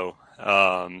think so.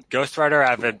 Ghost Rider, I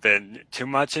haven't been too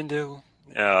much into.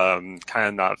 Kind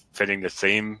of not fitting the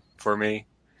theme for me.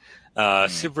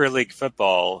 Super League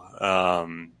Football.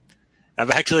 I've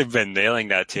actually been nailing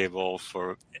that table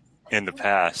in the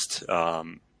past.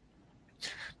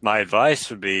 My advice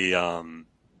would be,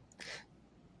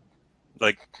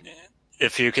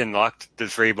 if you can lock the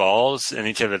 3 balls in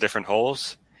each of the different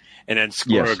holes, and then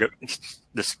score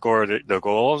the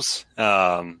goals,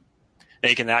 and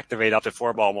you can activate up to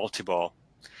 4-ball multi-ball.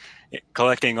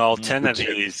 Collecting all 10 of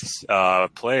these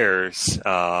players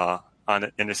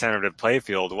in the center of the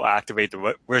playfield will activate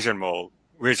the wizard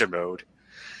mode.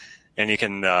 And you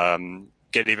can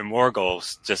get even more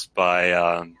goals just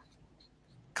by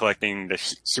collecting the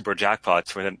super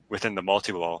jackpots within the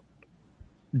multi-ball.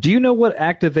 Do you know what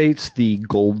activates the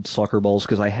gold soccer balls?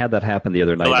 Because I had that happen the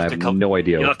other night. I have no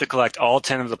idea. You'll have to collect all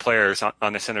 10 of the players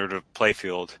on the center of the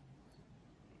playfield.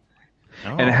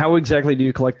 Oh. And how exactly do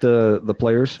you collect the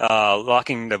players?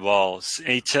 Locking the balls.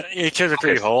 Each of the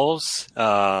 3 holes,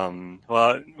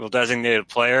 we'll designate a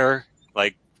player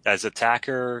like as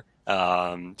attacker,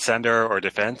 sender, or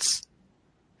defense.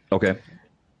 Okay.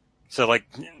 So like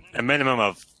a minimum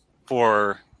of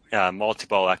 4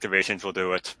 multi-ball activations will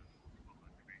do it.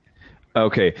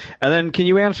 Okay. And then can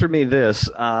you answer me this?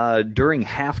 During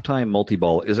halftime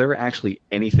multi-ball, is there actually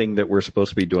anything that we're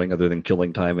supposed to be doing other than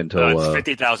killing time until... It's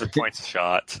 50,000 points a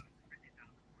shot.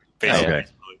 Basically. Okay.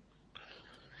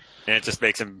 And it just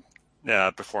makes him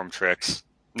perform tricks.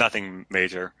 Nothing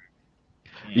major.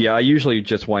 Yeah, I usually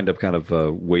just wind up kind of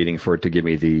waiting for it to give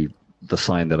me the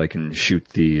sign that I can shoot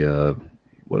the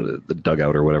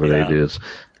dugout or whatever that it is.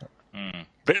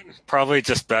 But probably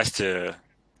just best to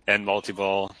end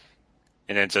multi-ball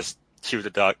and then just shoot the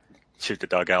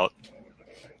dugout.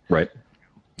 Right.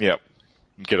 Yep.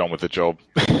 Get on with the job.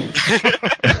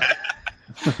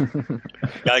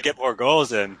 Gotta get more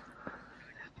goals in.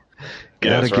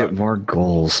 Gotta get more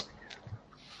goals.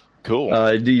 Cool.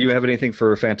 Do you have anything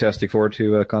for Fantastic Four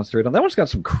to concentrate on? That one's got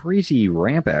some crazy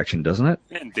ramp action, doesn't it?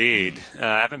 Indeed.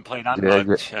 I haven't played that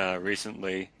much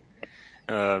recently.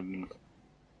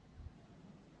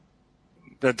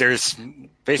 But there's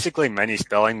basically many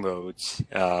spelling modes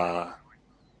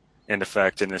in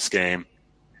effect in this game.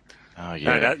 Oh,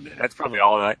 yeah. That's probably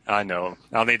all I know.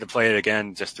 I'll need to play it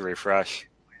again just to refresh.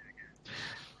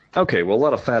 Okay, well, a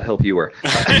lot of fat help you were.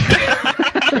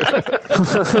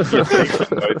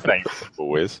 Thanks,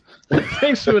 boys.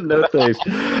 Thanks for the note, thanks.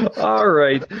 All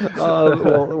right.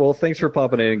 Well, thanks for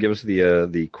popping in and give us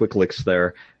the quick licks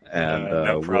there, and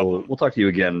no problem. we'll talk to you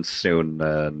again soon.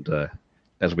 And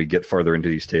as we get farther into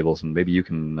these tables, and maybe you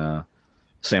can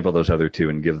sample those other 2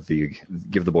 and give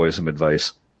the boys some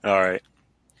advice. All right.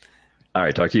 All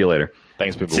right. Talk to you later.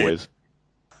 Thanks, people, boys.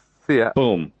 See ya.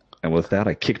 Boom. And with that,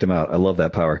 I kicked him out. I love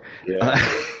that power. Yeah.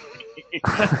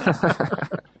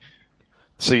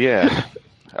 So yeah,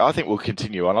 I think we'll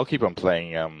continue on. I'll keep on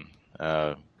playing.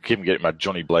 Keep on getting my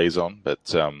Johnny Blaze on,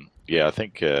 but yeah, I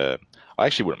think I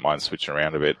actually wouldn't mind switching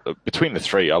around a bit between the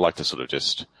 3. I like to sort of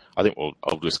just. I think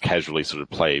I'll just casually sort of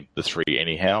play the 3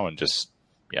 anyhow and just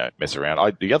mess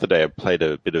around. The other day I played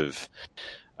a bit of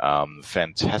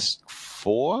Fantastic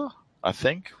Four. I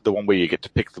think the one where you get to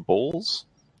pick the balls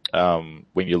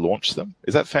when you launch them.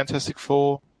 Is that Fantastic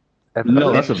Four?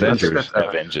 No, that's Avengers.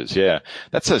 Avengers, yeah.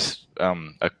 That's a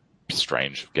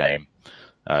strange game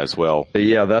as well.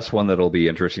 Yeah, that's one that'll be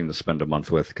interesting to spend a month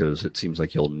with because it seems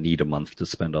like you'll need a month to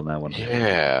spend on that one.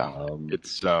 Yeah,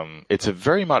 it's a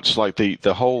very much like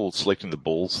the whole selecting the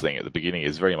balls thing at the beginning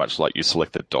is very much like you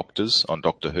select the doctors on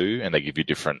Doctor Who, and they give you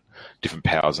different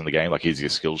powers in the game, like easier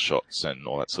skill shots and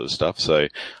all that sort of stuff. So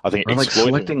I think or like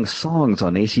selecting songs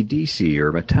on AC/DC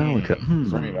or Metallica.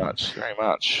 Very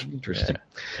much. Interesting.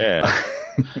 Yeah.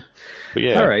 But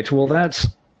yeah. All right. Well, that's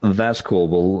cool.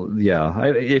 Well, yeah.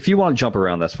 If you want to jump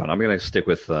around, that's fine. I'm going to stick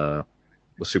with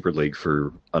Super League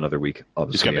for another week,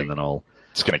 obviously, and then I'll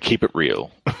Just going to keep it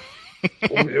real.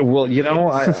 Well,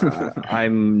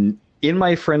 I'm in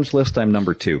my friends list. I'm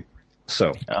number 2.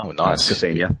 So, oh, nice.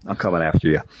 Ksenia, I'm coming after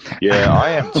you. Yeah, I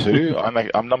am too.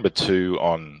 I'm number 2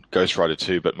 on Ghost Rider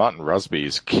 2, but Martin Rusby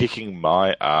is kicking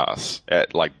my ass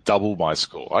at like double my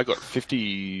score. I got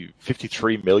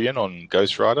 53 million on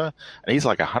Ghost Rider, and he's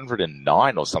like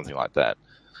 109 or something like that.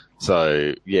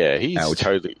 So yeah, he's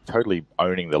totally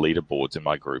owning the leaderboards in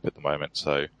my group at the moment.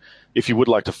 So if you would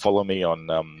like to follow me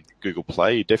on Google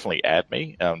Play, definitely add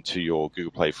me to your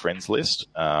Google Play friends list.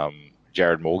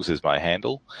 Jared Morgs is my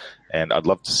handle, and I'd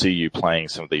love to see you playing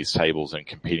some of these tables and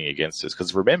competing against us.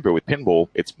 Because remember, with pinball,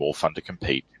 it's more fun to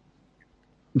compete.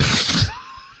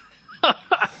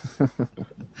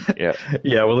 Yeah.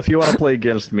 Well, if you want to play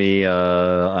against me,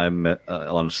 I'm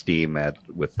on Steam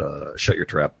with Shut Your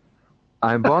Trap.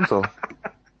 I'm Bonto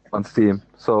on Steam.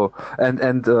 So and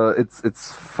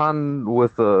it's fun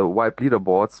with the wipe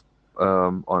leaderboards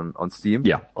on Steam.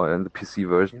 Yeah. Or in the PC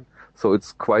version. So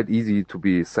it's quite easy to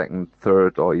be second,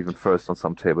 third, or even first on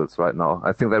some tables right now.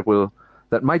 I think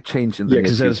that might change in the near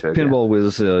future. Yeah, because as Pinball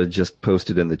was just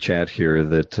posted in the chat here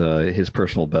that his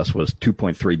personal best was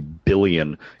 2.3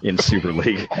 billion in Super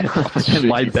League, and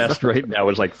my best right now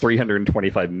is like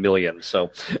 325 million. So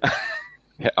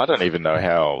I don't even know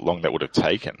how long that would have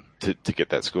taken to get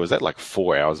that score. Is that like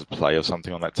 4 hours of play or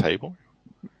something on that table?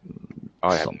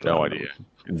 I have no idea.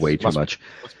 Way too much.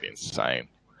 It must be insane.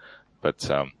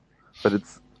 But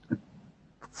it's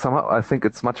somehow I think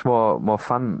it's much more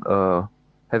fun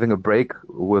having a break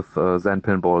with Zen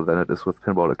Pinball than it is with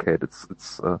Pinball Arcade.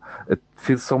 It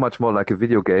feels so much more like a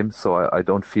video game. So I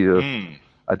don't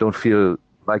feel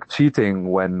like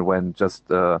cheating when just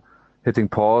hitting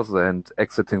pause and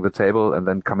exiting the table and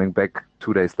then coming back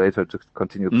 2 days later to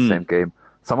continue the same game.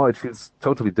 Somehow it feels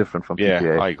totally different from PPA.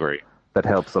 Yeah, I agree. That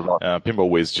helps a lot. Pinball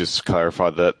Wiz just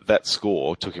clarified that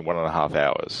score took him 1.5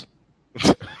 hours.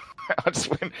 I just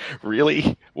went,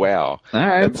 really? Wow. All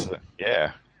right.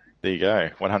 Yeah. There you go.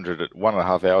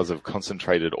 1.5 hours of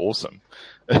concentrated awesome.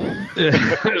 I'm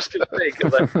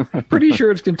pretty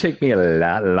sure it's going to take me a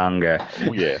lot longer.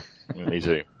 Oh, yeah. Me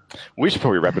too. We should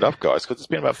probably wrap it up, guys, because it's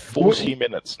been about 40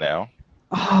 minutes now.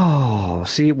 Oh,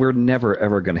 see, we're never,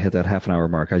 ever going to hit that half-an-hour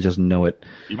mark. I just know it.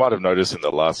 You might have noticed in the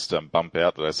last bump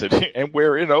out that I said, and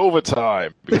we're in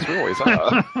overtime, because we always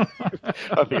are.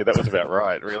 I think that was about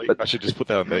right, really. I should just put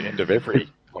that on the end of every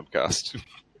podcast.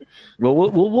 Well,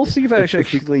 we'll see if I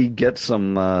actually get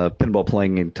some pinball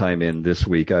playing time in this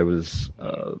week. I was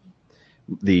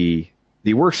the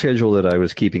work schedule that I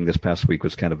was keeping this past week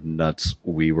was kind of nuts.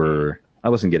 I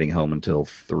wasn't getting home until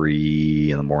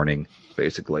 3 a.m,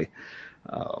 basically.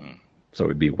 So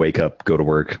it'd be wake up, go to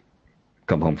work,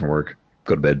 come home from work,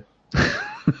 go to bed.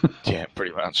 Yeah,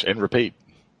 pretty much, and repeat.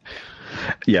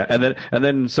 Yeah, and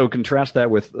then so contrast that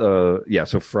with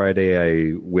so Friday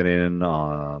I went in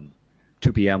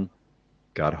 2 p.m.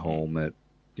 got home at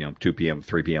 2 p.m.,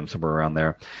 3 p.m., somewhere around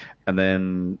there, and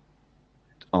then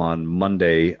on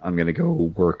Monday I'm going to go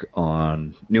work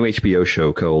on new HBO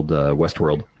show called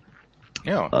Westworld.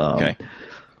 Yeah. Okay.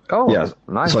 Oh, yeah,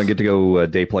 nice. So I get to go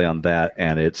day play on that,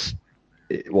 and it's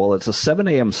a 7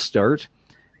 a.m. start.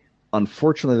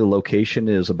 Unfortunately, the location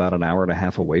is about an hour and a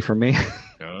half away from me.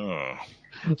 Oh.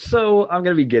 So I'm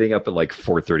going to be getting up at like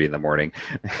 4:30 in the morning.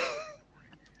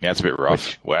 Yeah, it's a bit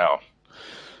rough. Wow.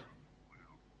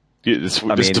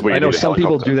 I know some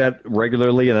people do that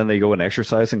regularly, and then they go and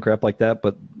exercise and crap like that,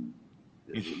 but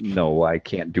no, I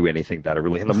can't do anything that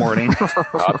early in the morning.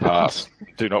 Hard pass.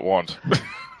 Do not want.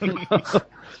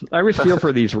 I always feel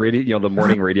for these radio, the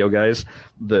morning radio guys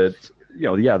that,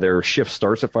 their shift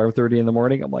starts at 5:30 in the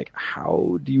morning. I'm like,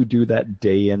 how do you do that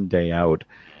day in, day out?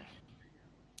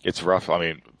 It's rough. I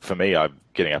mean, for me, I'm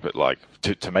getting up at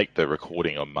to make the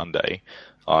recording on Monday,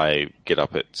 I get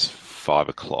up at 5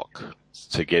 o'clock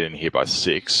to get in here by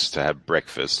 6 to have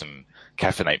breakfast and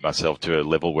caffeinate myself to a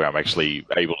level where I'm actually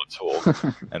able to talk,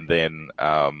 and then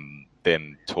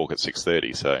talk at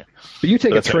 6:30. So, but you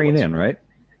take a train in, right?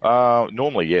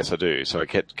 Normally, yes, I do. So I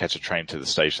catch a train to the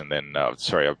station, then I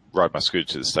ride my scooter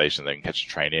to the station, then catch a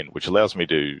train in, which allows me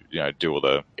to do all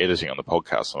the editing on the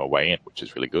podcast on my way in, which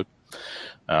is really good.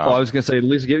 I was going to say at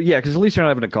least because at least you're not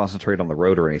having to concentrate on the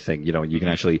road or anything. You can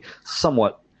actually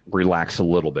somewhat relax a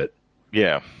little bit.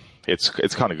 Yeah. It's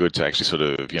kind of good to actually sort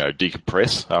of,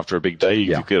 decompress after a big day.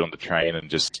 You can get on the train and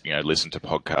just, listen to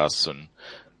podcasts and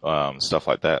stuff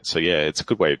like that. So, yeah, it's a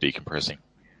good way of decompressing.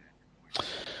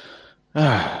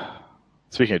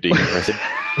 Speaking of decompressing.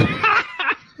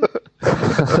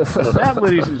 That,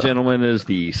 ladies and gentlemen, is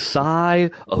the sigh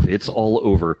of It's All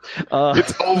Over.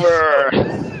 It's over!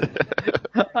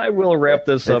 I will wrap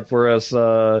this up for us.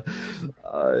 Let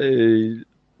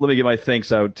me give my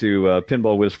thanks out to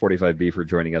Pinball Wiz 45B for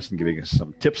joining us and giving us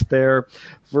some tips there.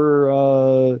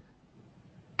 For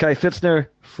Kai Fitzner,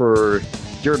 for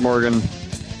Jared Morgan,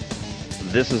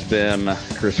 this has been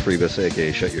Chris Freebus,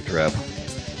 a.k.a. Shut Your Trap,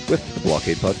 with the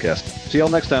Blockade Podcast. See y'all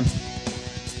next time.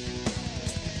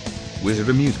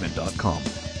 WizardAmusement.com,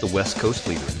 the West Coast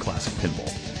leader in classic pinball.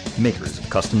 Makers of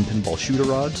custom pinball shooter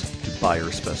rods to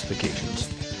buyer specifications.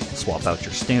 Swap out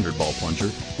your standard ball plunger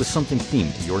with something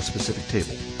themed to your specific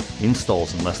table.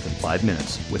 Installs in less than 5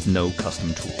 minutes with no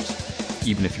custom tools.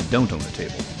 Even if you don't own a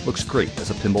table, looks great as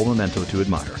a pinball memento to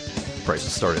admire.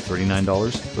 Prices start at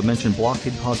 $39, but mention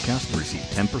Blockade Podcast to receive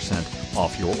 10%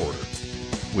 off your order.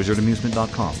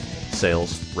 WizardAmusement.com.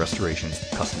 Sales, restoration,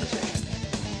 customization.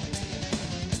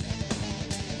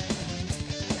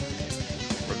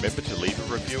 Remember to leave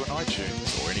a review on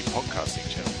iTunes or any podcasting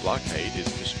channel Blockade is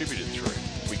distributed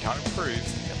through. We can't improve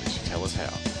unless you tell us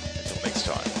how. Until next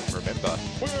time, remember,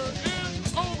 we're